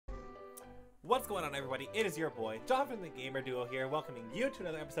What's going on, everybody? It is your boy, John from the GamerDuo here, welcoming you to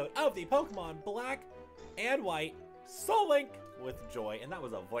another episode of the Pokemon Black and White Soullink with Joy. And that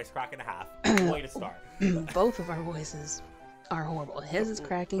was a voice crack and a half. Way to start. Both of our voices are horrible. His is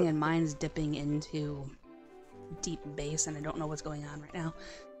cracking and mine's dipping into deep bass, and I don't know what's going on right now.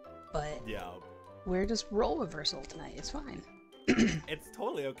 But yeah, we're just role reversal tonight. It's fine. It's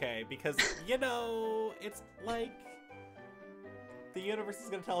totally okay because, you know, it's like the universe is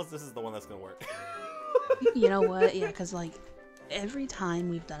going to tell us this is the one that's going to work. You know what? Yeah, because like every time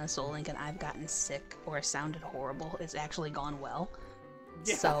we've done a Soullink and I've gotten sick or sounded horrible, it's actually gone well.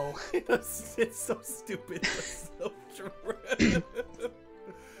 Yeah, so it's so stupid, but so true.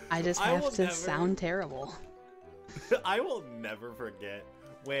 I just have to sound terrible. I will never forget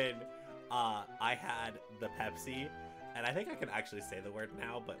when I had the Pepsi, and I think I can actually say the word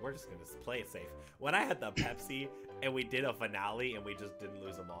now, but we're just going to play it safe. When I had the Pepsi and we did a finale and we just didn't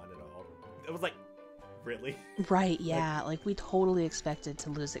lose them on at all. It was like, really? Right, yeah. Like we totally expected to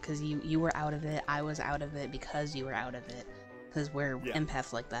lose it because you were out of it, I was out of it because you were out of it. Because we're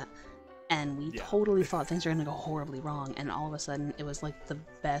empaths like that. And we totally thought things were going to go horribly wrong, and all of a sudden it was like the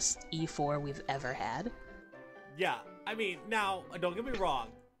best E4 we've ever had. Yeah, I mean, now, don't get me wrong,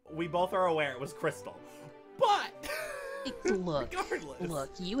 we both are aware it was Crystal, but look,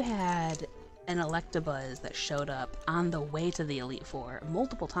 you had an Electabuzz that showed up on the way to the Elite Four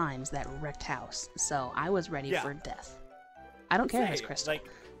multiple times that wrecked house, so I was ready for death. I don't care if it's Crystal. Like,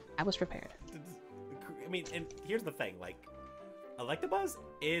 I was prepared. I mean, and here's the thing, like, Electabuzz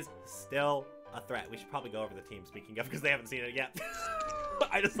is still a threat. We should probably go over the team, speaking of, because they haven't seen it yet.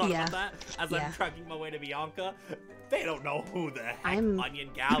 I just thought about that as I'm trucking my way to Bianca. They don't know who the heck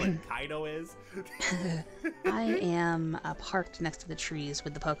Onion Gal and Kaido is. I am parked next to the trees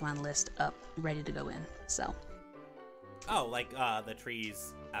with the Pokemon list up, ready to go in, so. Oh, like the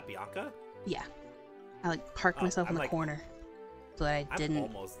trees at Bianca? Yeah. I like parked myself in the corner so that I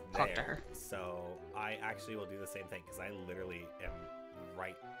didn't talk to her. So I actually will do the same thing because I literally am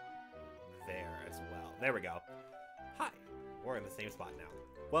right there as well. There we go. Hi. We're in the same spot now.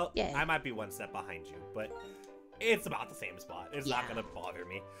 Well, I might be one step behind you, but it's about the same spot. It's not going to bother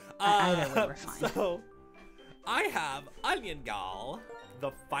me. Either way, we're fine. So, I have Onion Gal,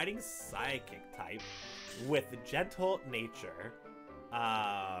 the fighting psychic type, with gentle nature,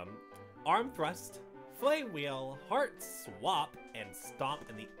 arm thrust, flame wheel, heart swap, and stomp.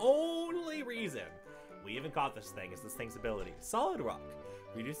 And the only reason we even caught this thing is this thing's ability, Solid Rock.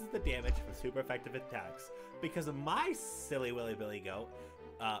 Reduces the damage from super effective attacks because of my silly willy billy goat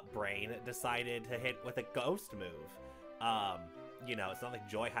brain decided to hit with a ghost move. You know, it's not like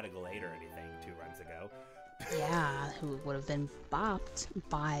Joy had a Glade or anything 2 runs ago. Yeah, who would have been bopped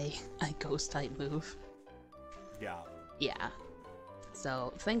by a ghost type move. Yeah. Yeah.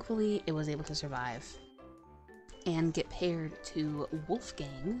 So thankfully it was able to survive and get paired to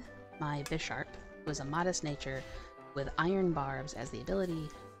Wolfgang, my Bisharp, who is a modest nature with Iron Barbs as the ability,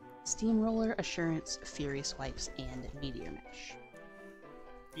 Steamroller, Assurance, Fury Swipes, and Meteor Mesh.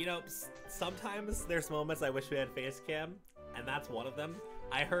 You know, sometimes there's moments I wish we had face cam, and that's one of them.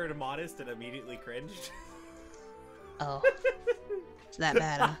 I heard Modest and immediately cringed. Oh. It's that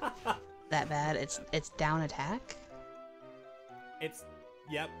bad, huh? That bad? It's down attack? It's,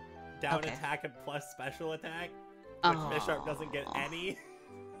 down attack and plus special attack, which Bisharp doesn't get any.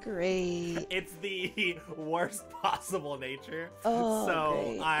 Great. It's the worst possible nature. Oh,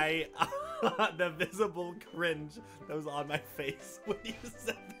 so great. the visible cringe that was on my face when you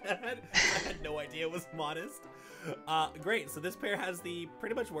said that. I had no idea it was Modest. Great. So this pair has the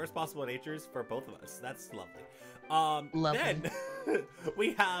pretty much worst possible natures for both of us. That's lovely. Lovely. Then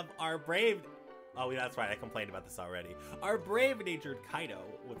we have our brave. Oh, that's right. I complained about this already. Our brave-natured Kaido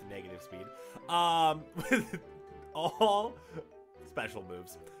with negative speed. With all special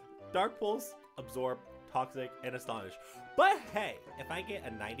moves: Dark Pulse, Absorb, Toxic, and Astonish. But hey, if I get a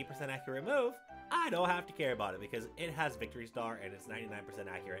 90% accurate move, I don't have to care about it because it has Victory Star and it's 99%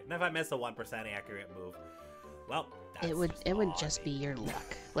 accurate. And if I miss a 1% accurate move, well, that's it would just be your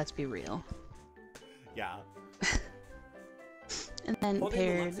luck. Let's be real. Yeah. And then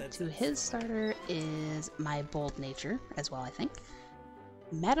paired to his starter is my Bold Nature as well, I think.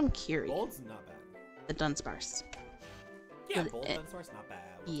 Madame Curie. Bold's not bad. The Dunsparce. Yeah, Bold Dunsparce, not bad.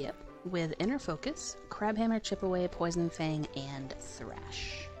 Yep. With Inner Focus, Crabhammer, Chip Away, Poison Fang, and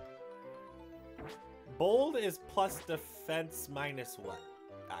Thrash. Bold is plus defense minus what?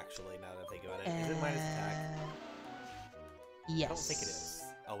 Actually, now that I think about it. Is it minus attack? Yes. I don't think it is.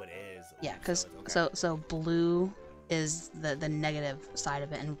 Oh, it is. Yeah, because so blue is the negative side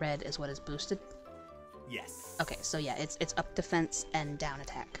of it, and red is what is boosted. Yes. Okay, so yeah, it's up defense and down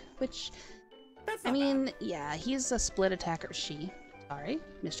attack, which That's I not mean, bad. yeah, he's a split attacker. Sorry,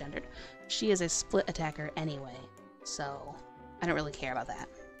 misgendered. She is a split attacker anyway, so I don't really care about that.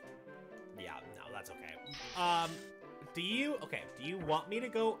 Yeah, no, that's okay. Do you want me to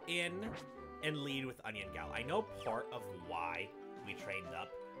go in and lead with Onion Gal? I know part of why we trained up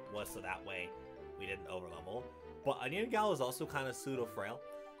was so that way we didn't overlevel, but Onion Gal is also kind of pseudo frail.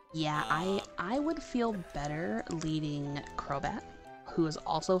 Yeah, I would feel better leading Crobat, who is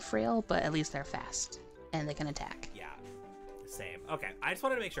also frail, but at least they're fast and they can attack. Yeah, same. Okay, I just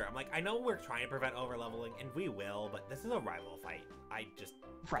wanted to make sure. I'm like, I know we're trying to prevent overleveling, and we will, but this is a rival fight. I just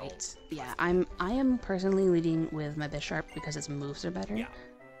Right. Yeah, I am personally leading with my Bisharp because its moves are better. Yeah.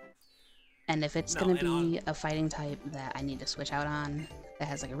 And if it's gonna be a fighting type that I need to switch out on that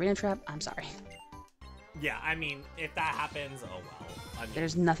has like Arena Trap, I'm sorry. Yeah, I mean, if that happens, oh well. I mean,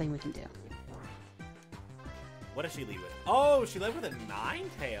 There's nothing we can do. what does she lead with? Oh, she led with a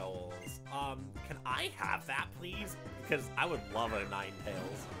Ninetales. Can I have that, please? Because I would love a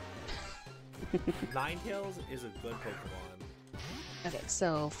Ninetales. Ninetales is a good Pokemon. Okay,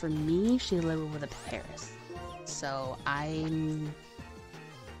 so for me, she led with a Paris. So I'm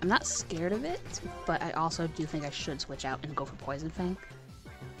not scared of it, but I also do think I should switch out and go for Poison Fang.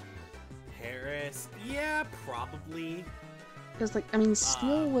 Paris? Yeah, probably. Because, like, I mean,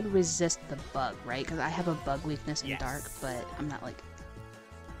 Steel would resist the bug, right? Because I have a bug weakness in Yes. Dark, but I'm not, like...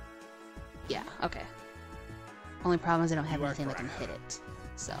 Yeah, okay. Only problem is I don't have You are anything that can correct. hit it,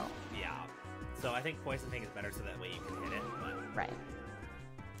 so... Yeah. So I think Poison Fang is better so that way you can hit it. But... Right.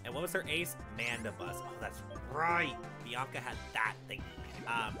 And what was her ace? Mandibuzz. Oh, that's right. Bianca had that thing.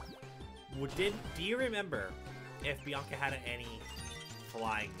 Do you remember if Bianca had any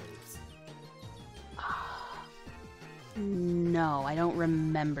flying moves? No, I don't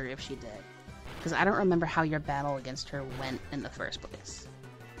remember if she did. Because I don't remember how your battle against her went in the first place.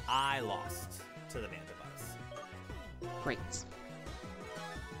 I lost to the Mandibuzz. Great.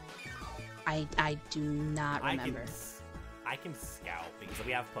 I do not remember. I can scout because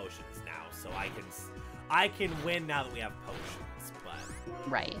we have potions now, so I can win now that we have potions.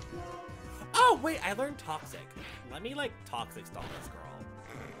 But Right. oh wait, I learned Toxic. Let me like Toxic stall this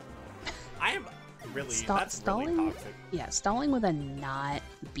girl. I am really that's stalling. really toxic. Yeah, stalling with a not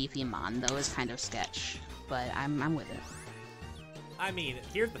beefy Mon though is kind of sketch, but I'm with it. I mean,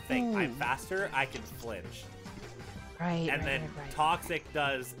 here's the thing: I'm faster. I can flinch. Right. And then right. Toxic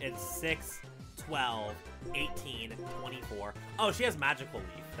does it's 6, 12, 18, 24. Oh, she has Magical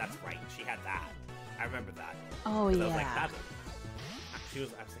Leaf. That's right. She had that. I remember that. Oh 'Cause yeah. I was like, I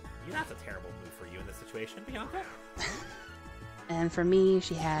was like, yeah, that's a terrible move for you in this situation, Bianca. And for me,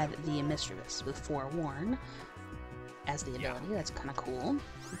 she had the Mischievous with Forewarn as the ability. That's kind of cool.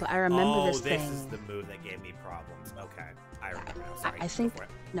 But I remember this thing. Oh, this is the move that gave me problems. Okay, I remember now. Sorry. I think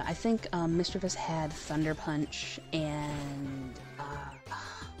no, I think Mischievous had Thunder Punch and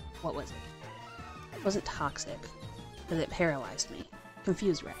what was it? It wasn't Toxic because it paralyzed me.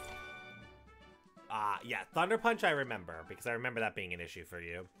 Confused, right? Yeah, Thunder Punch I remember because I remember that being an issue for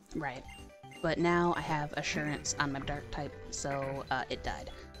you. Right. But now I have Assurance on my Dark type, so it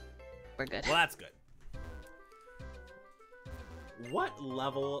died. We're good. Well, that's good. What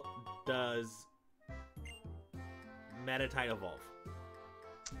level does Metatite evolve?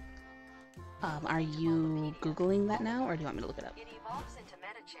 Are you Googling that now, or do you want me to look it up? It evolves into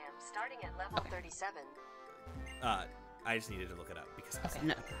Metachamp starting at level 37. I just needed to look it up because I was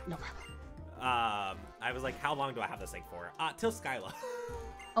Okay, no problem. I was like, how long do I have this thing for? Till Skyla.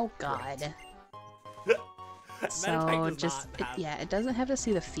 Oh god. Metatite So does just not have... yeah, it doesn't have to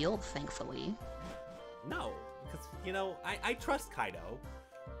see the field, thankfully. No, because you know I trust Kaido.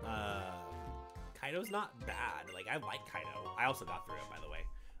 Kaido's not bad. Like I like Kaido. I also got through it, by the way.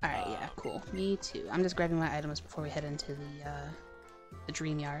 All right, yeah, cool. Me too. I'm just grabbing my items before we head into the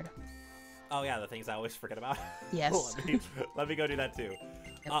dream yard. Oh yeah, the things I always forget about. Yes. let me go do that too.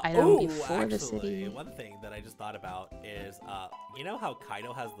 Item before the city. One thing that I just thought about is, you know how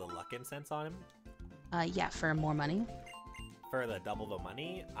Kaido has the luck incense on him? Yeah, for more money. For the double the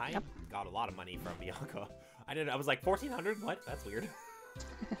money, I Yep. got a lot of money from Bianca. I was like 1,400. What? That's weird.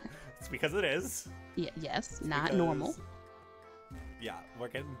 It's because it is. Yeah, yes, not Because- normal. Yeah, we're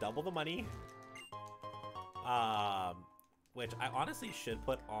getting double the money. Which I honestly should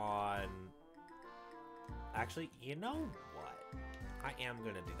put on. Actually, you know what? I am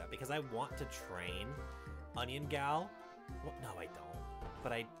gonna do that because I want to train Onion Gal. Well, no, I don't.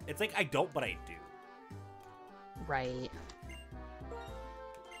 But it's like I don't, but I do. Right.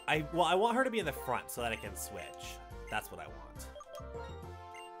 I want her to be in the front so that I can switch. That's what I want.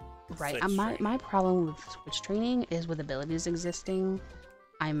 Right. Switch My training. my problem with switch training is with abilities existing.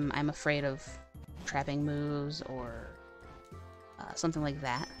 I'm afraid of trapping moves or something like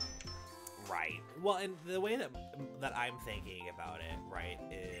that. Right. Well, and the way that I'm thinking about it, right,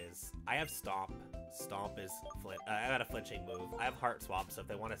 is I have Stomp. Stomp is I got a flinching move. I have Heart Swap, so if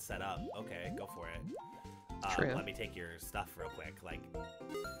they want to set up, okay, go for it. True. Let me take your stuff real quick. Like,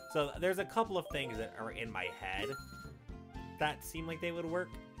 so there's a couple of things that are in my head that seem like they would work,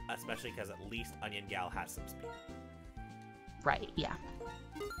 especially because at least Onion Gal has some speed. Right, yeah.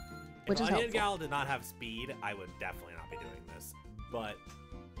 If Onion Gal did not have speed, I would definitely not be doing this. But,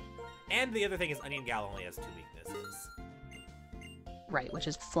 and the other thing is Onion Gal only has 2 weaknesses. Right, which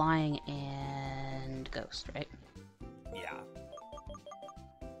is flying and ghost, right? Yeah.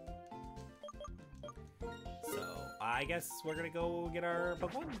 So, I guess we're gonna go get our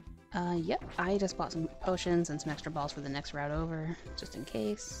Pokemon. Yep. I just bought some potions and some extra balls for the next route over, just in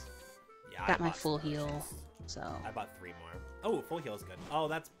case. Yeah, Got my full heal, so... I bought 3 more. Oh, full heal is good.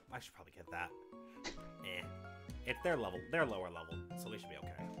 Oh, I should probably get that. If they're lower level, so we should be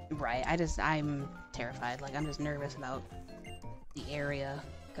okay. Right, I'm terrified. Like, I'm just nervous about the area,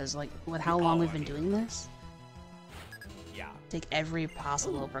 because, like, with how long we've been doing this... Yeah. Take every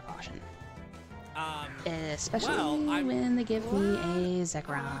possible precaution. Especially well, when they give me a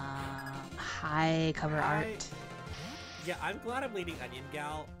Zekrom high cover art. Yeah, I'm glad I'm leading Onion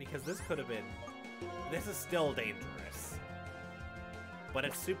Gal, because this could have been... This is still dangerous. But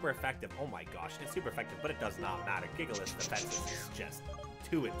it's super effective. Oh my gosh, it's super effective, but it does not matter. Gigalith's defense is just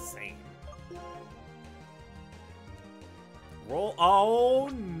too insane. Roll... Oh,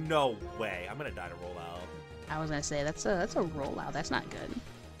 no way. I'm gonna die to roll out. I was gonna say, that's a rollout. That's not good.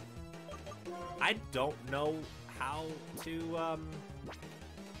 I don't know how to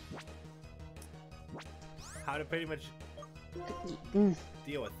pretty much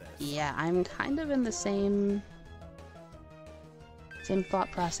deal with this. Yeah, I'm kind of in the same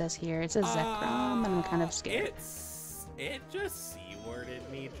thought process here. It's a Zekrom, and I'm kind of scared. It just C-worded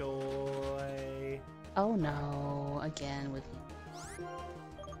me, Joy. Oh no, again with...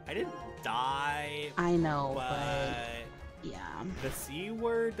 I didn't die. I know, but yeah. The C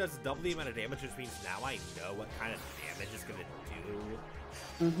word does double the amount of damage, which means now I know what kind of damage it's gonna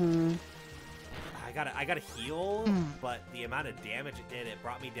do. Mm-hmm. I gotta heal, but the amount of damage it did, it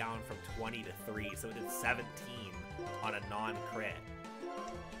brought me down from 20 to 3, so it did 17 on a non-crit.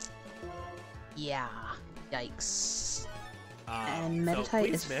 Yeah. Yikes. And Meditite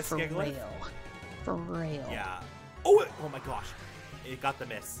is frail. Frail. Yeah. Oh my gosh. It got the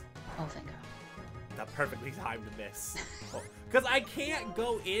miss. Oh, thank God. That perfectly timed miss. Because I can't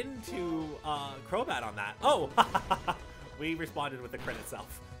go into Crobat on that. Oh! We responded with the crit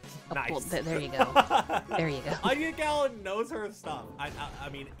itself. Oh, nice. Well, there you go. There you go. Onion Gal knows her stuff. I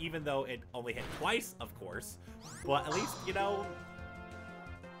mean, even though it only hit twice, of course. But at least, you know...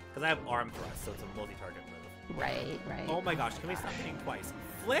 Because I have Arm Thrust, so it's a multi-target move. Right. Oh my gosh, can we stop hitting twice?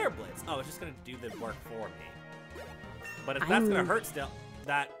 Flare Blitz! Oh, it's just going to do the work for me. But if that's going to hurt still,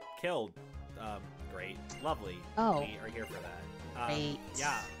 that killed. Great. Lovely. Oh. We are here for that. Great.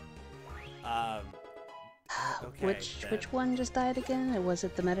 Yeah. Okay. Which one just died again? Was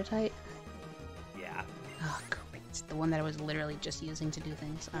it the Meditite? Yeah. Oh, great. The one that I was literally just using to do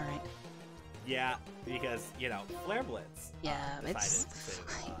things. Alright. Yeah, because, you know, Flare Blitz. Yeah, it's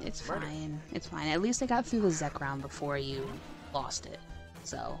fine. It's fine. It's fine. At least I got through the Zekrom before you lost it.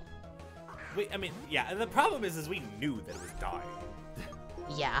 So. I mean, yeah, and the problem is we knew that it was dying.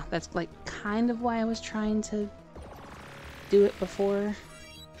 Yeah, that's like kind of why I was trying to do it before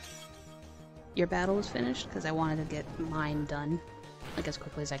your battle was finished, because I wanted to get mine done like as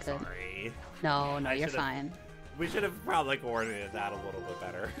quickly as I could. Sorry. No, you're fine. We should have probably coordinated that a little bit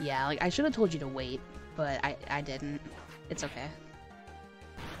better. Yeah, like I should have told you to wait, but I didn't. It's okay.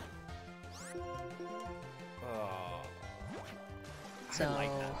 Oh. So I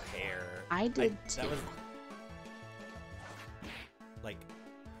like that hair. I did too. That was like,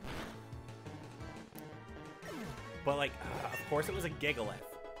 but like, of course it was a Gigalith.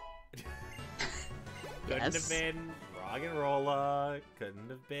 Couldn't have been Roggenrola. Couldn't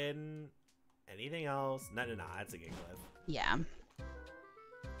have been anything else. No, it's a Gigalith. Yeah.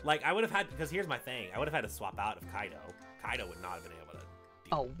 Like, I would have had, because here's my thing. I would have had to swap out of Kaido. Kaido would not have been able to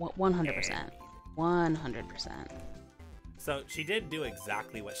do 100%. 100%. So she did do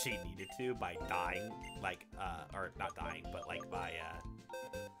exactly what she needed to by dying, like, or not dying, but like by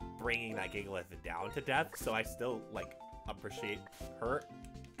bringing that Gigalith down to death. So I still, like, appreciate her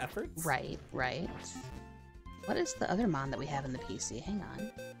efforts. Right. What is the other mon that we have in the PC? Hang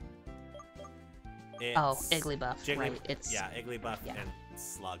on. Oh, Igglybuff, Jiggly, right? It's yeah, Igglybuff yeah. and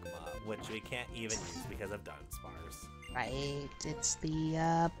Slugma, which we can't even use because of Dunsparce. right. It's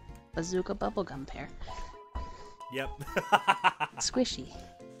the Bazooka Bubblegum pair. Yep. Squishy.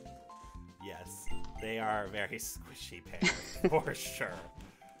 Yes, they are a very squishy pair for sure.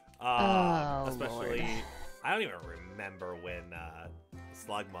 Oh, Especially, Lord. I don't even remember when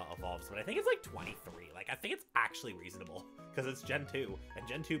Slugma evolves, but I think it's like 23. Like, I think it's actually reasonable because it's Gen 2, and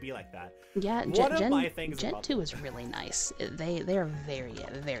Gen 2 be like that. Yeah, One of my things Gen about 2 is really nice. They are very,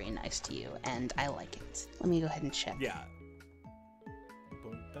 very nice to you, and I like it. Let me go ahead and check. Yeah.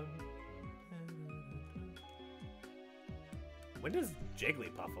 When does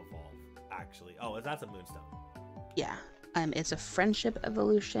Jigglypuff evolve, actually? Oh, that's a Moonstone. Yeah. It's a Friendship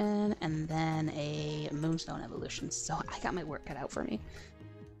evolution, and then a Moonstone evolution, so I got my work cut out for me.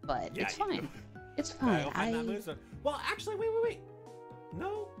 But Yeah, it's you fine. do. It's Gotta fine. go find that Moonstone. Well, actually, wait.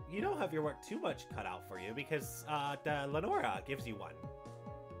 No, you don't have your work too much cut out for you because Lenora gives you one.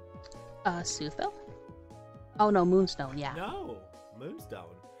 Soothville? Oh, no, Moonstone, yeah. No, Moonstone.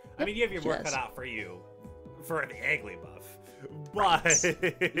 I Yep, mean, you have your she work does. cut out for you for the Igglybuff,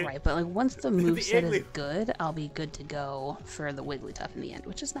 but Right, but like once the moveset is Iggly- good, I'll be good to go for the Wigglytuff in the end,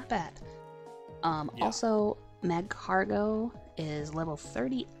 which is not bad. Yeah. Also, Magcargo is level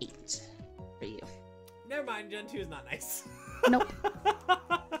 38 for you. Never mind, Gen 2 is not nice. Nope.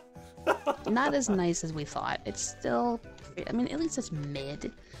 Not as nice as we thought. It's still, I mean, at least it's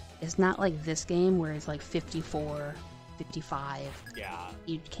mid. It's not like this game where it's like 54, 55. Yeah.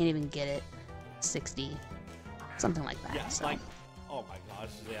 You can't even get it. 60. Something like that. Yeah, so. like, oh my gosh,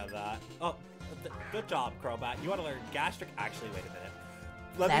 yeah, that. Oh, good job, Crobat. You want to learn Gastric? Actually, wait a minute.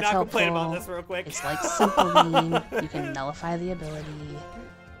 Let me That's not complain about helpful. this real quick. It's like Simplebeam. You can nullify the ability.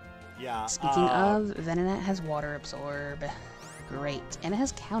 Yeah. Speaking of, Venonat has Water Absorb. Great. And it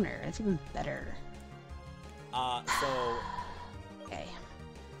has Counter. It's even better. So, Okay.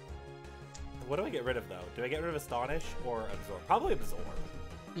 what do I get rid of, though? Do I get rid of Astonish or Absorb? Probably Absorb.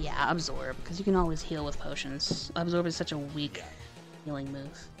 Yeah, Absorb, because you can always heal with potions. Absorb is such a weak healing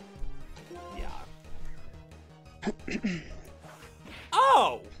move. Yeah.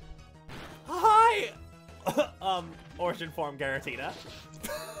 Oh! Hi! Origin form Garatina.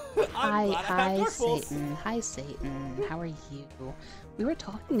 I'm glad I have Dark Pulse. Satan. Hi, Satan. How are you? We were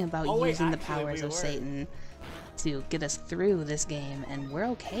talking about Oh, wait, using the actually, powers we of were. Satan to get us through this game, and we're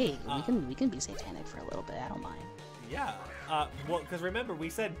okay. We can be satanic for a little bit. I don't mind. Yeah. Well, because remember, we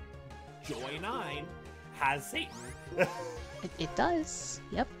said Joy 9 has Satan. It does.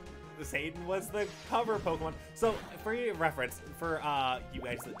 Yep. Satan was the cover Pokemon. So, for your reference, for you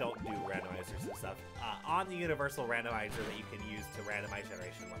guys that don't do randomizers and stuff, on the universal randomizer that you can use to randomize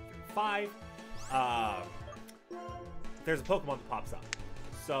Generation 1 through 5, there's a Pokemon that pops up.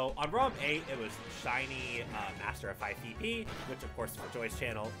 So, on ROM 8, it was Shiny Master of 5 PP, which, of course, for Joy's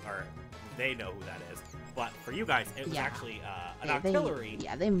channel, or they know who that is. But for you guys, it was Yeah. actually an auxiliary.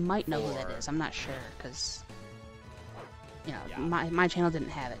 They might know who that for- is. I'm not sure, because, you know, Yeah. my channel didn't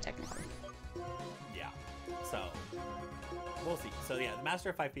have it, technically. Yeah. So, we'll see. So, yeah, the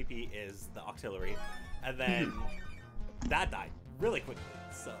Master of 5 PP is the auxiliary. And then that died really quickly.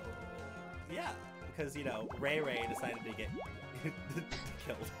 So, yeah. Because, you know, Ray decided to get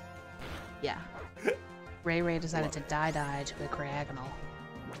killed. Yeah. Ray decided Love to it. die to a Cryogonal.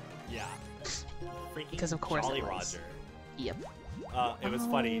 Yeah. Freaking Because of course Jolly it was. Roger. Yep. It was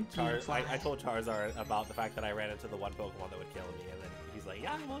Oh, funny. Beautifly. I told Charizard about the fact that I ran into the one Pokemon that would kill me, and then he's like,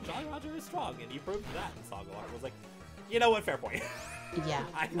 "Yeah, well, Jolly Roger is strong, and you proved that." And Sagalocke was like, "You know what? Fair point." Yeah.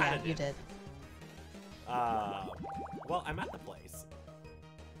 I Yeah, kinda you did. Well, I'm at the place.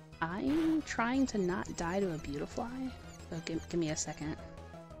 I'm trying to not die to a Beautifly. So give me a second.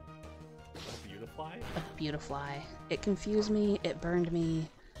 Beautifly. A Beautifly. It confused me. It burned me.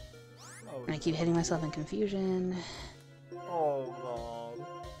 Oh, And I keep hitting myself in confusion. Oh god.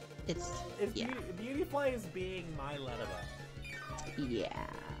 It's Is yeah. Beautifly is being my Lenova. Yeah.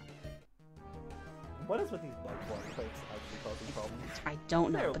 What is with these bug form plates actually causing problems? I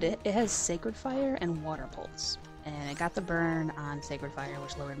don't know, There. but it has Sacred Fire and Water Pulse. And it got the burn on Sacred Fire,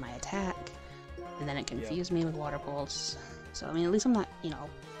 which lowered my attack. And then it confused me with Water Pulse. So, I mean, at least I'm not, you know,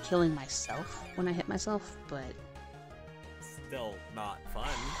 killing myself when I hit myself, but Still not fun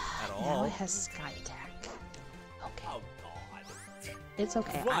at now all. it has Sky Attack. Okay. Oh god. It's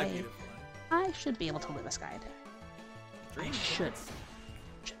okay. Why Beautifly? I should be able to live a Sky Attack. I Dream should. Force.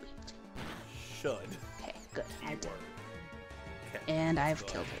 Should be able to. Should. Okay, good. I did. Keyword. Okay. And I've Good.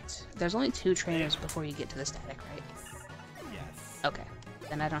 killed it. There's only 2 trainers before you get to the static, right? Yes. Okay.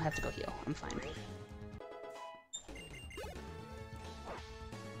 Then I don't have to go heal. I'm fine.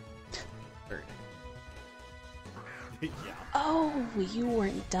 Bird. Yeah. Oh, you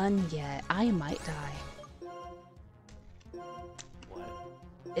weren't done yet. I might die. What?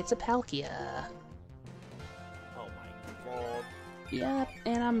 It's a Palkia. Oh my god. Yep,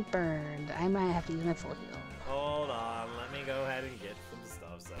 and I'm burned. I might have to use my full heal. Hold on, let me go ahead and get some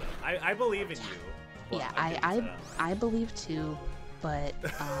stuff set up. I believe in you. but Yeah, I'm getting set up. I believe too, but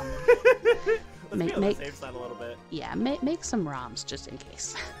Let's be on the safe side a little bit. yeah, make some ROMs just in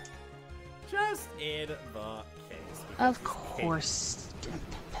case. Just in the case. Of course,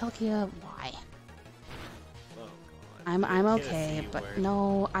 Palkia. Why? Oh god. I'm Hit a okay, C but word.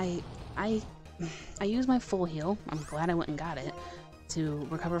 no, I used my full heal. I'm glad I went and got it to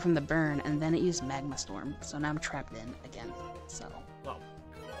recover from the burn, and then it used Magma Storm, so now I'm trapped in again. So. Oh god.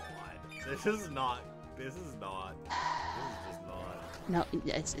 This is not. This is just not. No,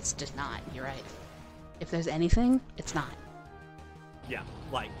 it's just not. You're right. If there's anything, it's not. Yeah,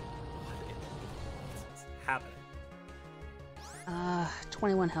 like what's happening?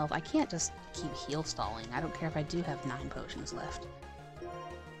 21 health. I can't just keep heal stalling. I don't care if I do have 9 potions left.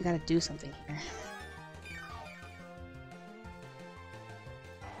 We gotta do something here.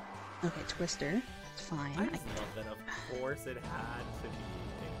 Okay, Twister. It's fine. I just love that. Of course, it had to be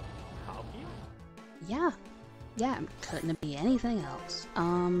a Palkia. Yeah. Yeah, couldn't it be anything else?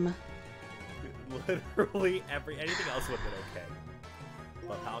 Literally anything else would have been okay.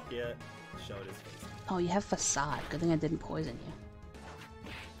 But Palkia showed his face. Oh, you have Facade. Good thing I didn't poison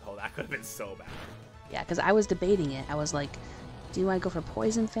you. Oh, that could have been so bad. Yeah, because I was debating it. I was like, do I go for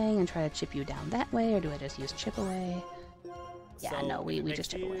Poison Fang and try to chip you down that way, or do I just use Chip Away? Yeah, So, no, if we it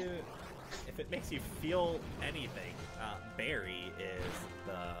just makes chip away. If it makes you feel anything, Berry is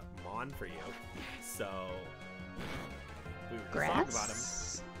the Mon for you. So we were just talking about him.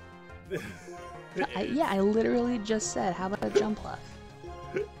 Grass? Yeah, I literally just said, how about a Jumpluff?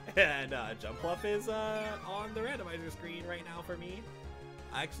 And Jumpluff is on the randomizer screen right now for me.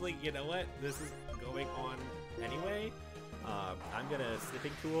 Actually, you know what? This is going on anyway. I'm gonna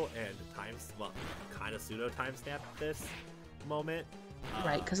snipping tool and kind of pseudo timestamp this moment.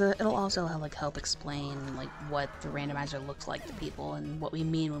 Right, because it'll also help explain like what the randomizer looks like to people and what we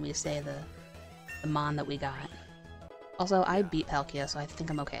mean when we say the Mon that we got. Also, I beat Palkia, so I think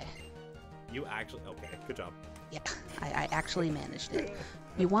I'm okay. You actually okay? Good job. Yeah, I actually managed it.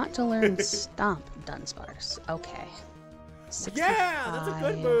 You want to learn Stomp, Dunsparce. Okay. 65. Yeah, that's a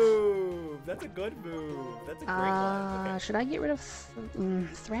good move. That's a good move. That's a great one. Okay. Should I get rid of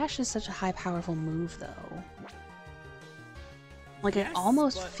Thrash? Is such a high, powerful move, though. Like, Yes, I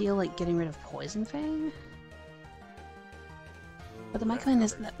almost but- feel like getting rid of Poison Fang. Ooh, But the that Mike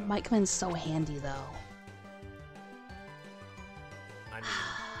covers- Mike Man's so handy, though. I mean,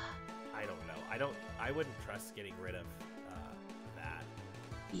 I don't know. I wouldn't trust getting rid of that.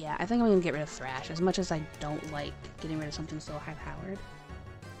 Yeah, I think I'm gonna get rid of Thrash, as much as I don't like getting rid of something so high-powered.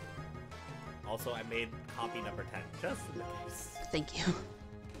 Also, I made copy number 10 just in the case. Thank you.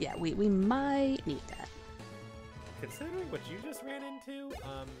 Yeah, we might need that. Considering what you just ran into,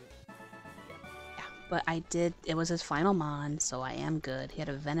 Yeah, but I did. It was his final Mon, so I am good. He had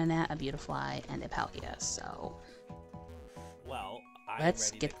a Venonat, a Beautifly, and a Palkia, so well, I'm let's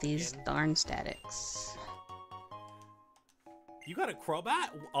ready get to these begin. darn statics. You got a Crobat?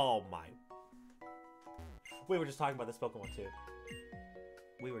 Oh my. We were just talking about this Pokemon too.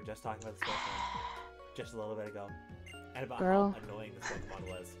 We were just talking about this Pokemon just a little bit ago. And about Girl. how annoying this Pokemon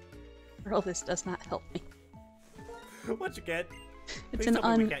was. Girl, this does not help me. What you get? It's Please an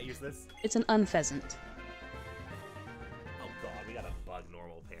tell me we can't use this. It's an unpheasant. Oh god, we got a bug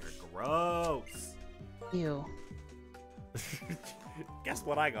normal pair. Gross. Ew. Guess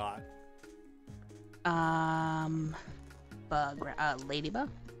what I got? Ladybug?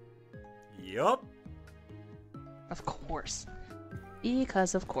 Yup. Of course.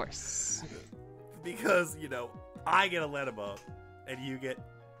 Because of course. Because, you know, I get a Ladybug, and you get...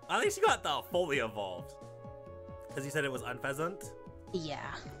 At least you got the fully evolved. Because you said it was unpheasant?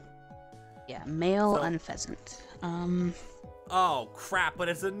 Yeah. Yeah, male So- unpheasant. Oh, crap, but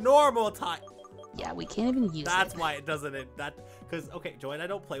it's a normal type. Yeah, we can't even use That's it. why it doesn't... Because, okay, Joy and I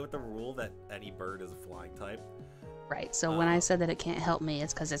don't play with the rule that any bird is a flying type. Right, so when I said that it can't help me,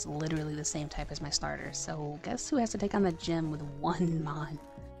 it's because it's literally the same type as my starter. So guess who has to take on the gym with one Mon?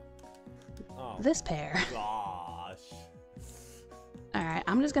 Oh, This pair. gosh. Alright,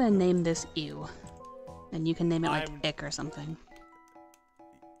 I'm just gonna name this Ew. And you can name it like I'm- Ick or something.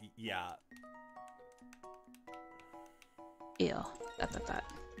 Yeah. Ew. That.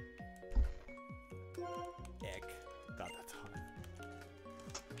 Ick.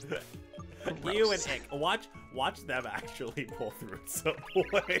 You and Ick. Watch them actually pull through in some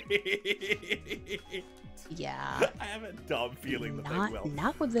way. Yeah. I have a dumb feeling that they will.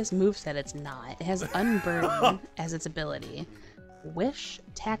 Not with this moveset, it's not. It has Unburden as its ability. Wish,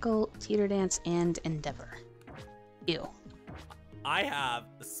 Tackle, Teeter Dance, and Endeavor. Ew. I have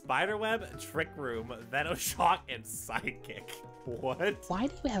Spiderweb, Trick Room, Venoshock, and Sidekick. What? Why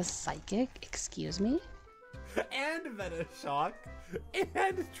do you have Psychic? Excuse me? And Venoshock,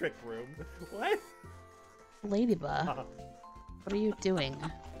 and Trick Room. What? Ladybug, what are you doing?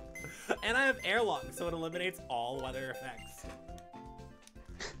 And I have Airlock, so it eliminates all weather effects.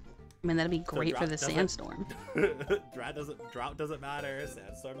 I mean, that'd be great for the sandstorm. Drought doesn't matter.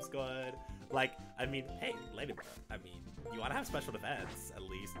 Sandstorm's good. Like, I mean, hey, Ladybug. I mean, you want to have special defense at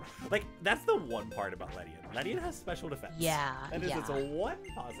least. Like, that's the one part about Ledian. Ledian has special defense. Yeah. That is its one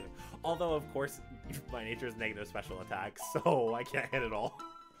positive. Although, of course, my nature is negative special attacks, so I can't hit it all.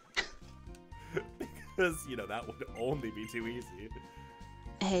 Because, you know, that would only be too easy.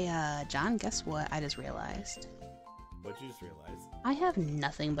 Hey, John, guess what I just realized? What'd you just realize? I have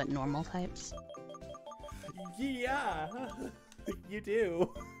nothing but normal types. Yeah, you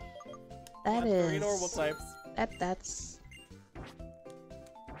do. That is... 3 normal types. That's...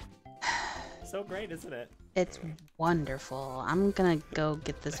 So great, isn't it? It's wonderful. I'm gonna go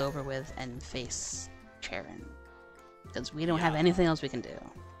get this over with and face Charon. Because we don't have anything else we can do.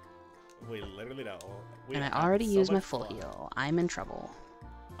 We literally don't. And I already used my full heal. I'm in trouble.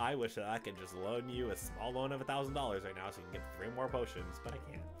 I wish that I could just loan you a small loan of $1,000 right now so you can get 3 more potions, but I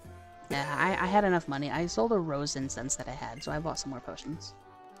can't. Yeah, I had enough money. I sold a rose incense that I had, so I bought some more potions.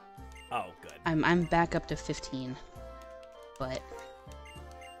 Oh, good. I'm back up to 15, but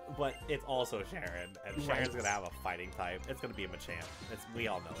it's also Sharon, and Sharon's gonna have a fighting type. It's gonna be a Machamp. we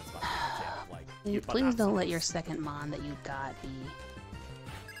all know it's about to be a Machamp. Like, please don't let your second Mon that you got be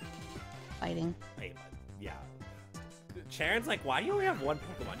fighting. Hey, yeah. Sharon's like, why do you only have 1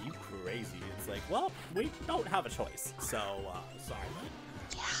 Pokemon? You crazy. It's like, well, we don't have a choice, so, sorry.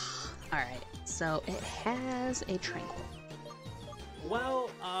 Yeah. Alright, so it has a Tranquil. Well,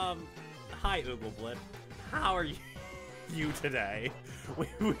 hi, Oogleblip. How are you today?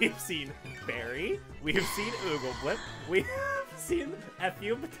 We've seen Barry, we have seen Oogleblip, we have seen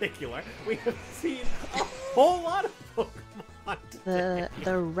FU in particular, we have seen a whole lot of Pokemon today.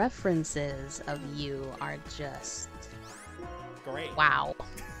 The references of you are just... great. Wow.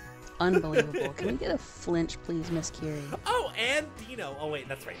 Unbelievable. Can we get a flinch, please, Miss Curie? Oh, and Dino. Oh, wait,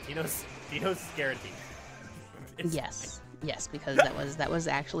 that's right. Dino's guaranteed. Yes. Yes, because that was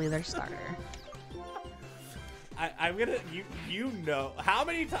actually their starter. I'm gonna, you know, how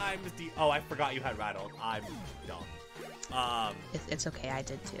many times do you, oh, I forgot you had rattled. I'm dumb. It's okay, I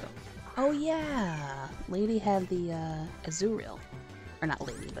did too. Oh yeah, Lady had the Azurill. Or not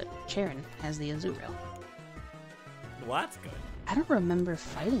Lady, but Charon has the Azurill. Well, that's good. I don't remember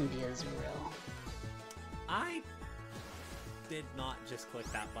fighting the Azurill. I did not just click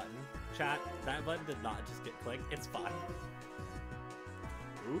that button. Chat, that button did not just get clicked. It's fine.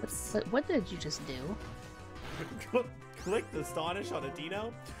 Oops. But what did you just do? Click the Astonish on a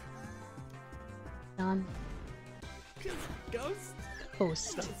Dino. John. Ghost.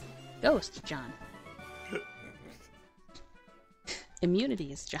 Ghost, John.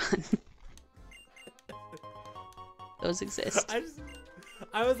 Immunities, John. Those exist.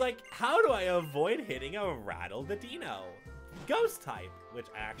 I was like, how do I avoid hitting a Rattle the Dino? Ghost type, which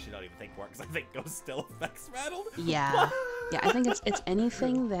I actually don't even think works. I think Ghost still affects Rattled. Yeah. Yeah, I think it's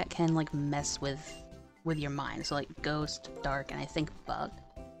anything that can like mess with your mind. So like Ghost, Dark, and I think Bug.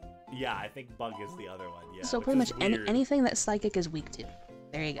 Yeah, I think Bug is the other one. Yeah. So pretty much anything that Psychic is weak to.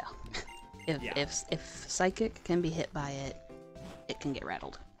 There you go. If Psychic can be hit by it, it can get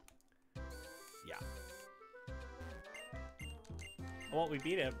rattled. Yeah. Well, we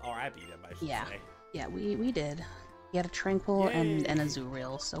beat him, or I beat him, I should say. Yeah, we did. He had a Tranquil and a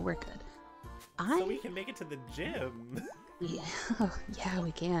Azurill, so we're good. So we can make it to the gym. Yeah,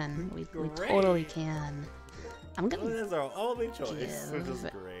 we can. We totally can. I'm gonna This is our only choice, which is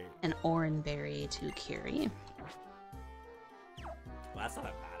great. An Oranberry to Curie. Well, that's not a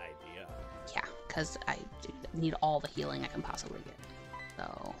bad idea. Yeah, because I need all the healing I can possibly get.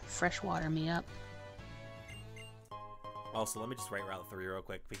 So, fresh water me up. Also, let me just write Route 3 real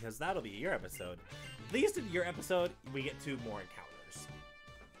quick, because that'll be your episode. At least in your episode, we get 2 more encounters.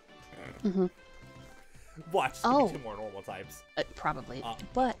 Mm-hmm. Watch, 2 more normal types. Probably.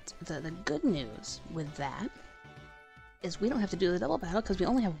 But the good news with that is we don't have to do the double battle because we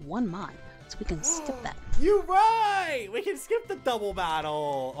only have 1 mod, so we can skip that. You're right! We can skip the double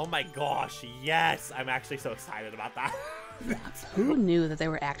battle! Oh my gosh, yes! I'm actually so excited about that. Yeah. Who knew that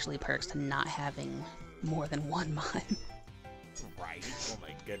there were actually perks to not having more than 1 mod? Right. Oh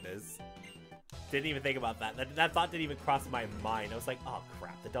my goodness. Didn't even think about that. That thought didn't even cross my mind. I was like, oh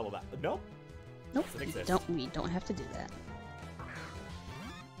crap, the double back. Nope. Nope. We don't have to do that.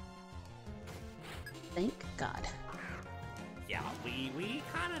 Thank God. Yeah, we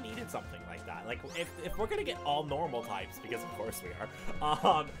kind of needed something like that. Like, if we're gonna get all normal types, because of course we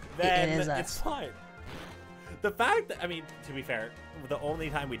are, then it's fine. The fact that, I mean, to be fair, the only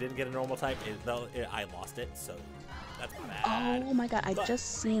time we didn't get a normal type is I lost it, so that's bad. Oh my God, I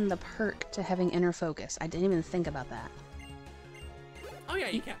just seen the perk to having inner focus. I didn't even think about that. Oh yeah,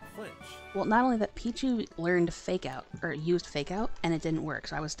 you can't flinch. Well, not only that, Pichu learned fake out, or used fake out, and it didn't work,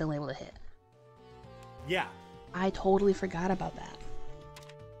 so I was still able to hit. Yeah. I totally forgot about that.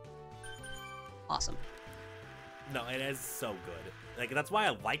 Awesome. No, it is so good. Like, that's why I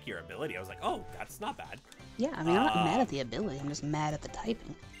like your ability. I was like, oh, that's not bad. Yeah, I mean, I'm not mad at the ability, I'm just mad at the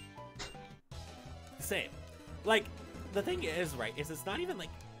typing. Same. Like, the thing is, right, is it's not even like,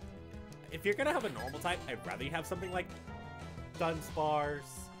 if you're gonna have a normal type, I'd rather you have something like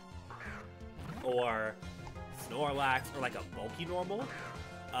Dunsparce, or Snorlax, or like a bulky normal.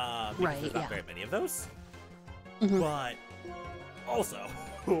 Because there's not very many of those. Mm-hmm. But also,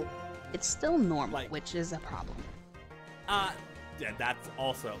 it's still normal, like, which is a problem. Yeah, that's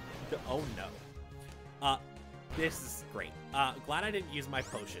also. Oh no. This is great. Glad I didn't use my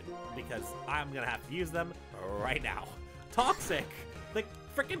potion because I'm gonna have to use them right now. Toxic, the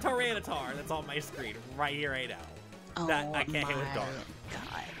freaking Tyranitar that's on my screen right here, right now. Oh, that I can't hit with Dark.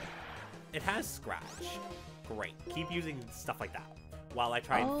 God. It has Scratch. Great. Keep using stuff like that while I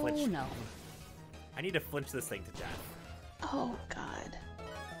try and flinch. Oh no. I need to flinch this thing to death. Oh God.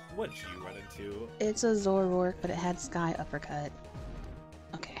 What'd you run into? It's a Zoroark, but it had Sky Uppercut.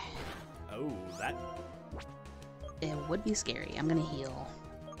 Okay. Oh, that... It would be scary. I'm gonna heal.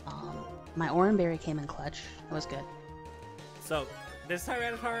 My Oran Berry came in clutch. It was good. So, this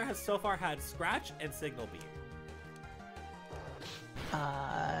Tyranitar has so far had Scratch and Signal Beam.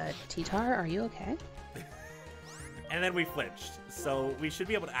 T-Tar, are you okay? And then we flinched, so we should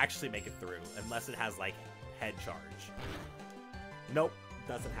be able to actually make it through, unless it has, like, head charge. Nope,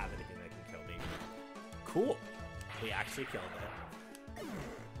 doesn't have anything that can kill me. Cool. We actually killed it.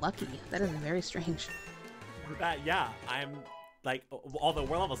 Lucky. That is very strange. Yeah, I'm, like, although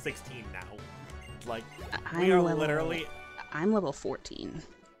we're level 16 now, like, I'm level 14.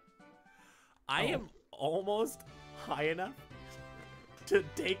 I am almost high enough to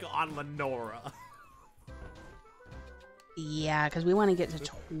take on Lenora. Yeah, because we want to get to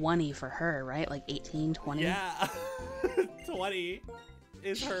 20 for her, right? Like 18, 20? Yeah. 20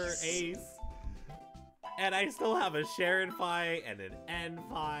 is her ace. And I still have a Sharon Fi and an N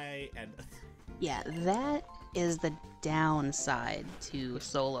Fi and... Yeah, that is the downside to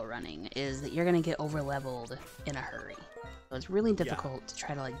solo running, is that you're going to get over-leveled in a hurry. So it's really difficult to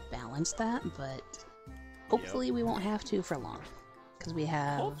try to, like, balance that, but hopefully we won't have to for long. Because we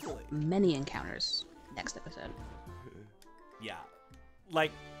have many encounters next episode. Yeah.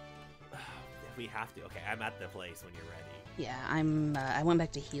 Like, if we have to. Okay, I'm at the place when you're ready. Yeah, I went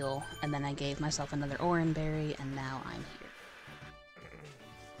back to heal, and then I gave myself another Oran Berry, and now I'm here.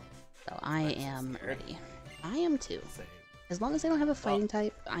 So I am ready. I am too. Same. As long as they don't have a fighting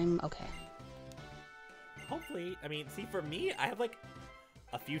type, I'm okay. Hopefully, I mean, see, for me, I have, like,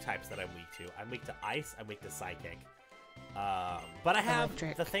 a few types that I'm weak to. I'm weak to Ice, I'm weak to Psychic. But I have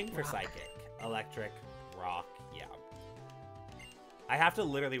the thing for Psychic. Electric, Rock, yeah. I have to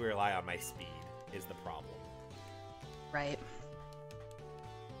literally rely on my speed, is the problem. Right.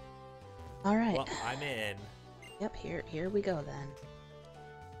 Alright. Well, I'm in. Yep, here we go then.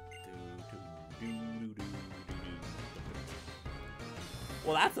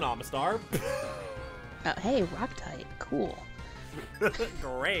 Well, that's an Amistar. Hey, Rock type. Cool.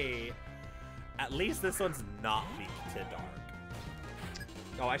 Great. At least this one's not weak to Dark.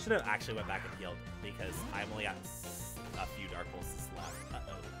 Oh, I should have actually went back and healed because I've only got a few Dark Pulses left.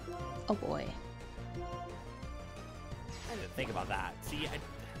 Uh-oh. Oh boy. I didn't think about that. See,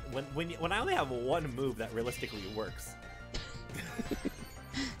 when I only have one move that realistically works,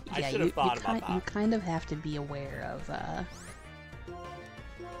 I should have thought about that. You kind of have to be aware of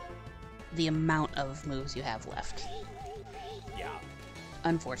the amount of moves you have left. Yeah.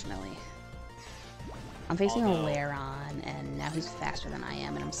 Unfortunately. I'm facing a Laron, and now he's faster than I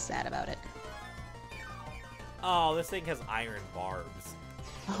am, and I'm sad about it. Oh, this thing has iron barbs.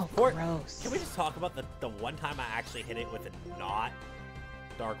 Oh, gross. Can we just talk about the one time I actually hit it with a not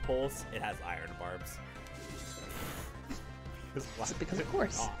Dark Pulse? It has iron barbs. Because of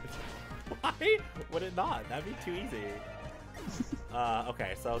course. Why would it not? That'd be too easy.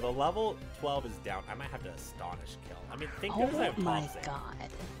 Okay, so the level 12 is down. I might have to Astonish kill. I mean, think of it as I have my Toxic. God.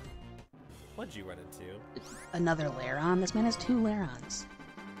 What'd you run into? Another Laron? This man has 2 Larons.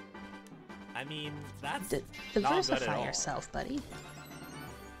 I mean, that's not good at Diversify all. yourself, buddy.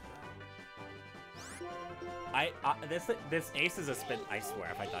 This ace is a spin. I swear,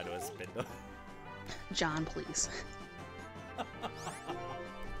 if I thought it was spin. John, please.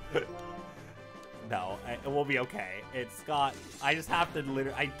 No, it will be okay. It's got. I just have to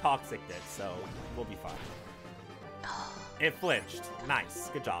literally. I toxiced it, so we'll be fine. It flinched. Nice.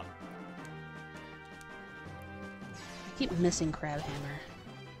 Good job. I keep missing Crabhammer.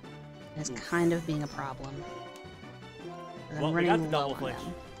 It's kind of being a problem. I'm Well, we running got the low double on flinch.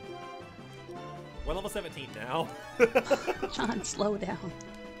 them. We're level 17 now. John, slow down.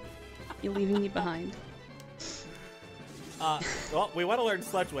 You're leaving me behind. Well, we want to learn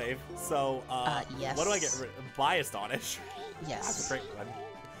Sludge Wave, so yes. what do I get rid of? By Astonish. Yes. That's a great one.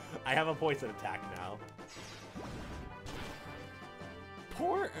 I have a poison attack now.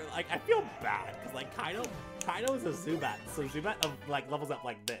 Poor, like, I feel bad, because, like, Kaido is a Zubat, so Zubat, like, levels up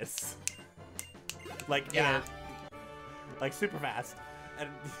like this. Like, Yeah. like, super fast. And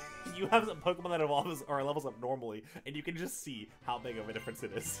you have some Pokemon that evolves or levels up normally, and you can just see how big of a difference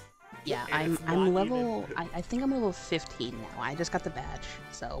it is. Yeah, And it's I'm not level. even- I think I'm level 15 now. I just got the badge,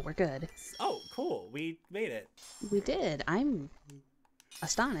 so we're good. Oh, cool. We made it. We did. I'm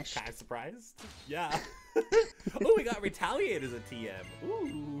astonished. Kind of surprised. Yeah. Oh, we got Retaliate as a TM.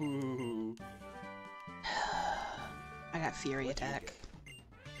 Ooh. I got Fury What'd you Attack.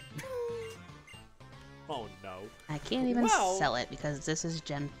 Oh, no. I can't even Well- sell it because this is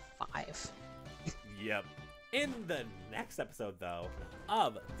Gen 5. Yep. In the next episode, though,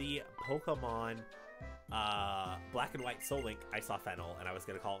 of the Pokemon Black and White Soullink, I saw Fennel, and I was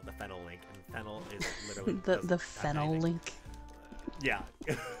going to call it the Fennel Link, and Fennel is literally... the Fennel Link. Yeah,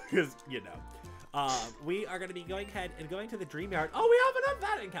 because, you know. We are going to be going ahead and going to the Dream Yard. Oh, we have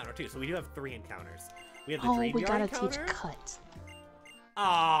that encounter, too, so we do have 3 encounters. We have the Oh, Dream we Yard gotta encounter. teach Cut.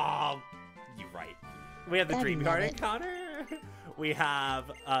 Oh, you're right. We have the Admit Dream Yard it. encounter. We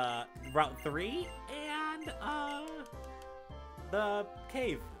have Route 3 and the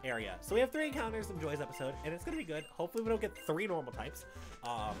cave area. So we have 3 encounters in Joy's episode, and it's gonna be good. Hopefully we don't get 3 normal types.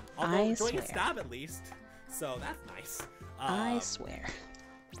 Although Joy gets swear. stab at least, so that's nice. I swear.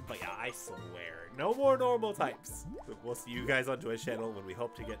 But yeah, I swear, no more normal types. We'll see you guys on Joy's channel when we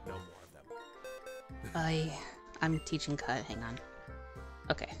hope to get no more of them. I'm teaching Cut. Hang on.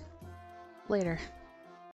 Okay. Later.